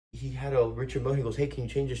he had a Richard Mille. He goes, hey, can you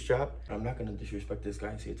change the strap? I'm not gonna disrespect this guy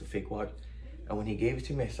and say it's a fake watch. And when he gave it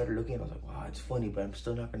to me, I started looking and I was like, wow, it's funny, but I'm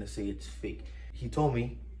still not gonna say it's fake. He told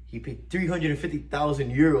me he paid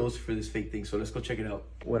 350,000 euros for this fake thing, so let's go check it out.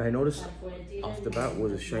 What I noticed off the bat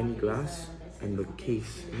was a shiny glass and the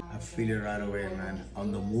case. I feel it right away, man.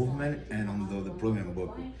 On the movement and on the deployment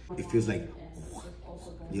book. It feels like,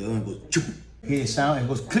 the other one goes, choop. Hear the sound, it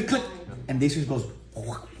goes click, click. And this one goes,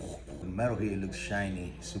 the metal here looks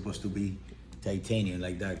shiny. It's supposed to be titanium,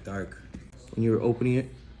 like that, dark. When you were opening it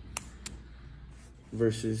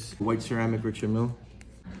versus white ceramic Richard Mille,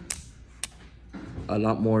 a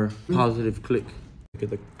lot more positive click. Look at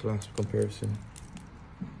the clasp comparison.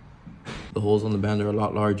 The holes on the band are a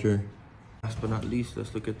lot larger. Last but not least,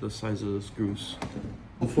 let's look at the size of the screws.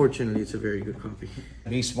 Unfortunately, it's a very good copy.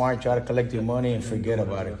 Be smart, try to collect your money and forget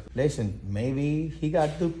about it. Listen, maybe he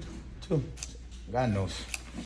got duped too. God knows.